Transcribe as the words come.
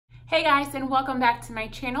Hey guys, and welcome back to my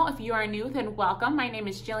channel. If you are new, then welcome. My name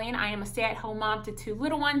is Jillian. I am a stay-at-home mom to 2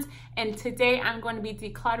 little ones, and today I'm going to be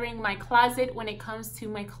decluttering my closet when it comes to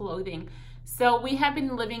my clothing. So we have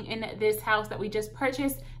been living in this house that we just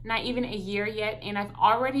purchased, not even a year yet, and I've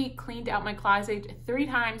already cleaned out my closet 3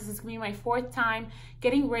 times. This is gonna be my 4th time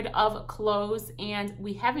getting rid of clothes, and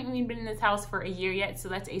we haven't even been in this house for a year yet, so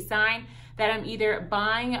that's a sign that I'm either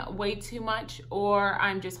buying way too much or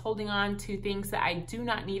I'm just holding on to things that I do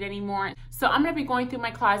not need anymore. So I'm gonna be going through my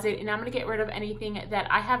closet and I'm gonna get rid of anything that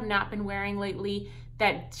I have not been wearing lately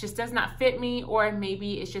that just does not fit me, or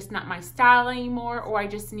maybe it's just not my style anymore, or I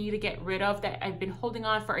just need to get rid of that I've been holding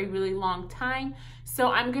on for a really long time. So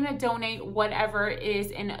I'm gonna donate whatever is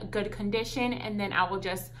in good condition, and then I will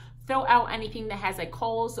just throw out anything that has like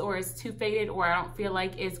holes or is too faded or I don't feel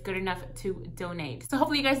like is good enough to donate. So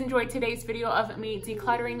hopefully you guys enjoyed today's video of me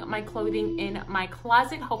decluttering my clothing in my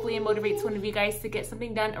closet. Hopefully it motivates one of you guys to get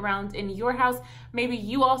something done around in your house. Maybe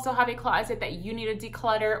you also have a closet that you need to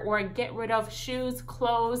declutter or get rid of shoes,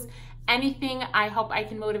 clothes, anything. I hope I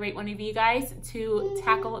can motivate one of you guys to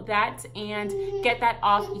tackle that and get that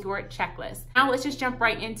off your checklist. Now let's just jump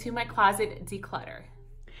right into my closet declutter.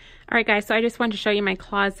 All right, guys, so I just wanted to show you my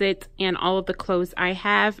closet and all of the clothes I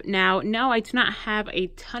have. Now, no, I do not have a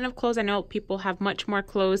ton of clothes. I know people have much more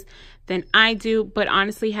clothes than I do, but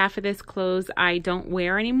honestly, half of this clothes I don't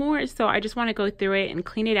wear anymore. So I just want to go through it and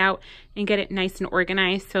clean it out and get it nice and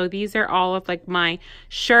organized. So these are all of like my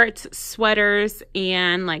shirts, sweaters,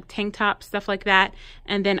 and like tank tops, stuff like that.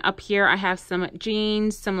 And then up here, I have some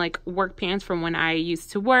jeans, some like work pants from when I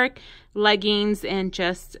used to work, leggings, and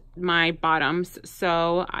just my bottoms.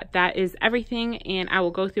 So that is everything, and I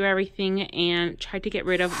will go through everything and try to get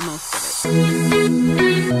rid of most of it.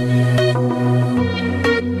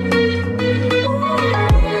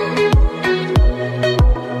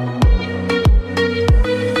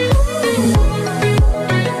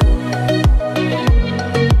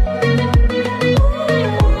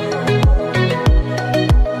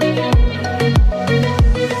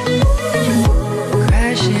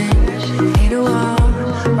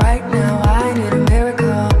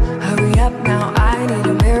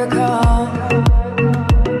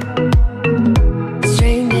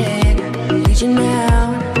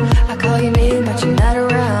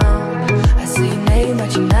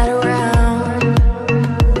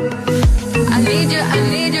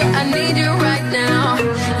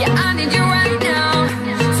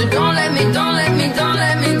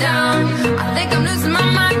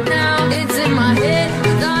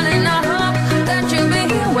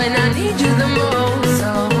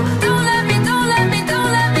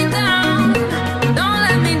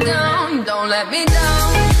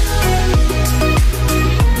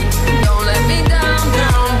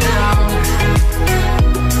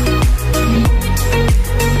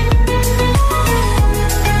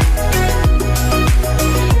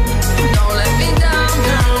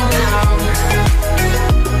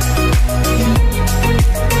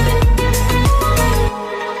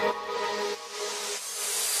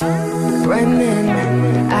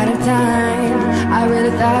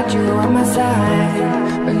 You were on my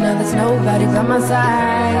side, but now there's nobody by my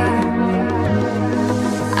side.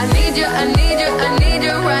 I need you, I need you, I need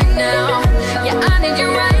you right now. Yeah, I need you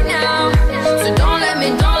right now. So don't let me,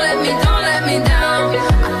 don't let me, don't let me down.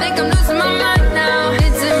 I think I'm losing my mind now.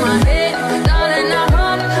 It's in my head, darling, I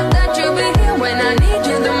hope that you'll be here when I need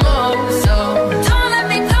you the most. So don't let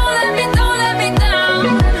me, don't let me, don't let me down.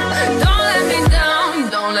 Don't let me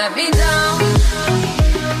down, don't let me down.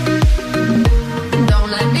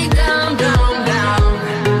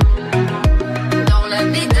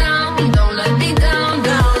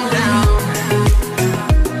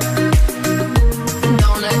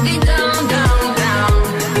 Don't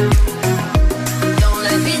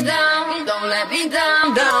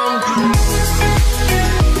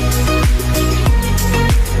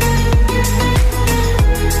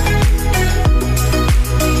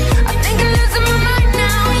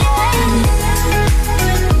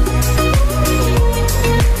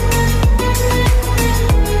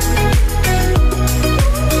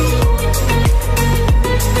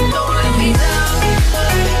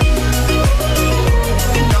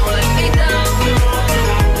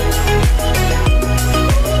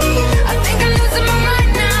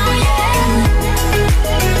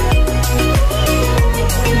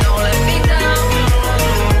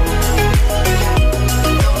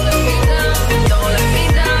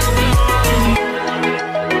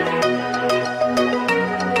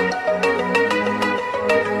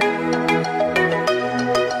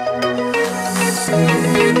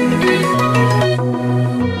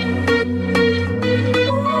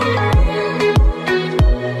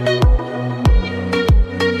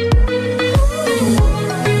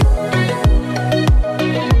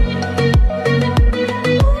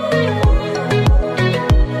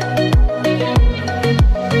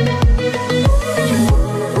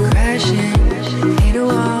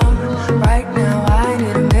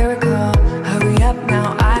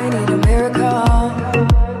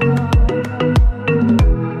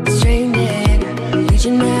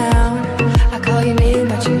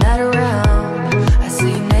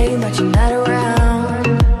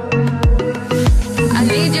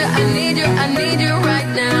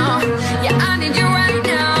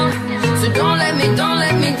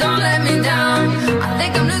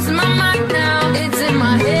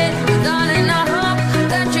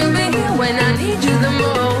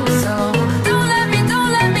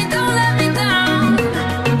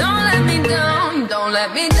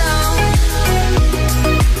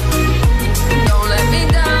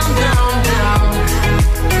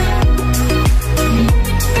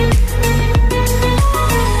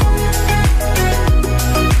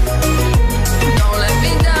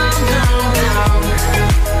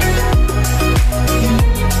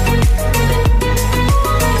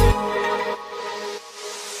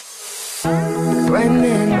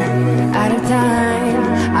running out of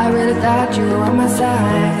time. I really thought you were on my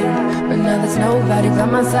side, but now there's nobody by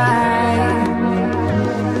my side.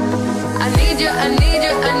 I need you, I need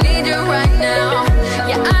you, I need you right now.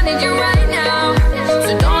 Yeah, I need you right now.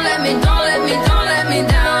 So don't let me, don't let me, don't let me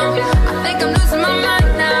down. I think I'm losing my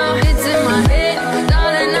mind now. It's in my head,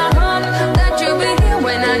 darling, I hope that you'll be here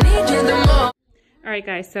when I need you the most. All right,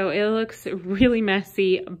 guys, so it looks really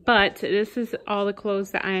messy, but this is all the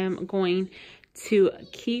clothes that I am going to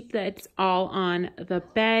keep. That's all on the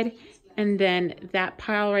bed. And then that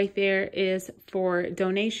pile right there is for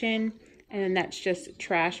donation. And then that's just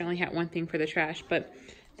trash. I only had one thing for the trash, but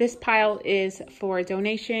this pile is for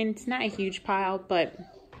donation. It's not a huge pile, but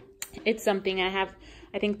it's something. I have,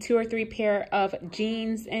 I think, 2 or 3 pair of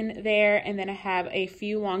jeans in there. And then I have a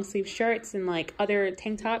few long sleeve shirts and like other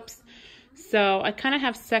tank tops. So I kind of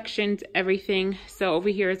have sectioned everything. So over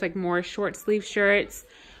here is like more short sleeve shirts.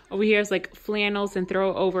 Over here is like flannels and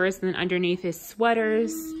throwovers. And then underneath is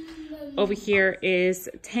sweaters. Over here is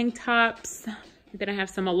tank tops. Then I have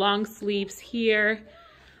some long sleeves here.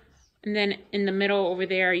 And then in the middle over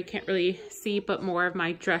there, you can't really see, but more of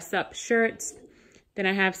my dress up shirts. Then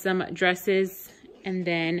I have some dresses and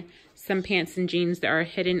then some pants and jeans that are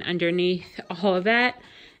hidden underneath all of that.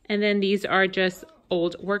 And then these are just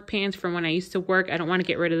old work pants from when I used to work. I don't want to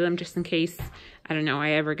get rid of them just in case, I don't know,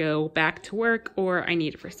 I ever go back to work or I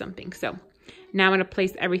need it for something. So now I'm going to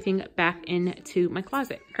place everything back into my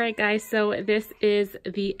closet. All right, guys, so this is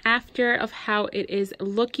the after of how it is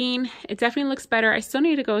looking. It definitely looks better. I still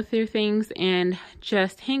need to go through things and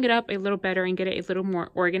just hang it up a little better and get it a little more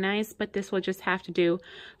organized, but this will just have to do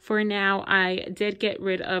for now. I did get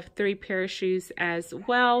rid of 3 pair of shoes as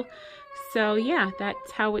well. So yeah,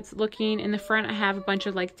 that's how it's looking. In the front, I have a bunch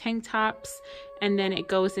of like tank tops, and then it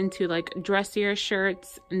goes into like dressier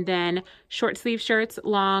shirts, and then short sleeve shirts,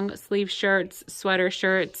 long sleeve shirts, sweater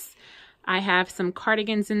shirts. I have some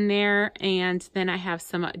cardigans in there, and then I have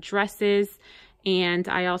some dresses, and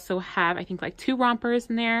I also have, I think, like 2 rompers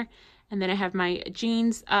in there, and then I have my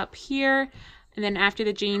jeans up here. And then after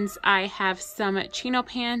the jeans, I have some chino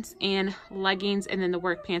pants and leggings, and then the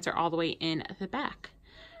work pants are all the way in the back.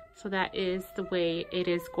 So that is the way it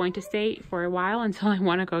is going to stay for a while until I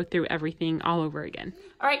want to go through everything all over again.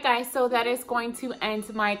 All right, guys, so that is going to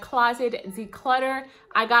end my closet declutter.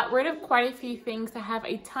 I got rid of quite a few things. I have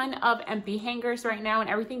a ton of empty hangers right now, and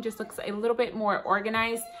everything just looks a little bit more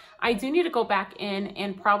organized. I do need to go back in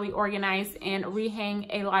and probably organize and rehang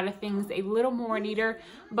a lot of things a little more neater,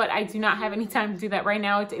 but I do not have any time to do that right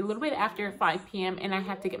now. It's a little bit after 5 p.m. and I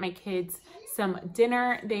have to get my kids some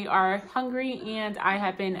dinner. They are hungry, and I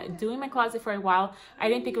have been doing my closet for a while. I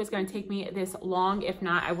didn't think it was going to take me this long. If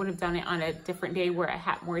not, I would have done it on a different day where I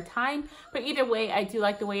had more time. But either way, I do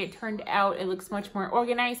like the way it turned out. It looks much more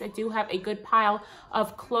organized. I do have a good pile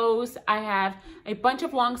of clothes. I have a bunch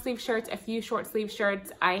of long sleeve shirts, a few short sleeve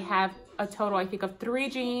shirts. I have a total, I think, of 3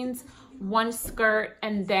 jeans, 1 skirt,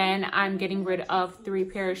 and then I'm getting rid of 3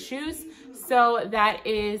 pair of shoes. So that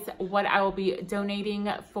is what I will be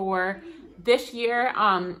donating for this year.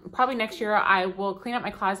 Probably next year I will clean up my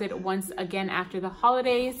closet once again after the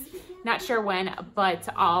holidays. Not sure when, but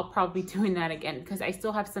I'll probably be doing that again because I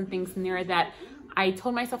still have some things in there that I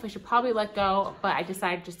told myself I should probably let go, but I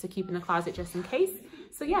decided just to keep in the closet just in case.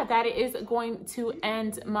 So yeah, that is going to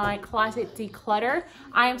end my closet declutter.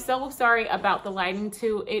 I am so sorry about the lighting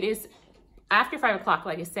too. It is after 5 o'clock,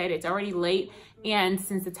 like I said, it's already late. And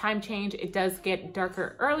since the time change, it does get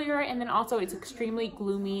darker earlier. And then also it's extremely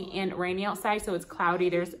gloomy and rainy outside. So it's cloudy.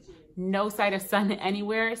 There's no sight of sun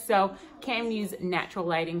anywhere. So can't use natural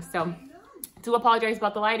lighting. So do apologize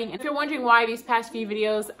about the lighting. And if you're wondering why these past few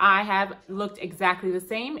videos I have looked exactly the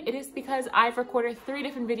same, it is because I've recorded 3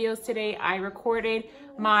 different videos today. I recorded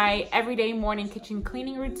my everyday morning kitchen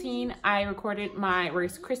cleaning routine. I recorded my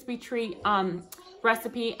Rice Krispie treat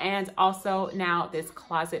recipe, and also now this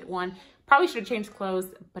closet one. Probably should have changed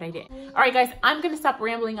clothes, but I didn't. All right, guys, I'm gonna stop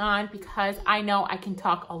rambling on because I know I can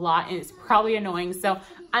talk a lot and it's probably annoying. So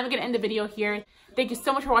I'm gonna end the video here. Thank you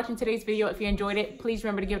so much for watching today's video. If you enjoyed it, please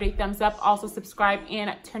remember to give it a thumbs up. Also subscribe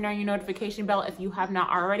and turn on your notification bell if you have not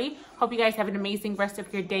already. Hope you guys have an amazing rest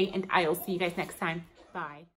of your day, and I will see you guys next time. Bye.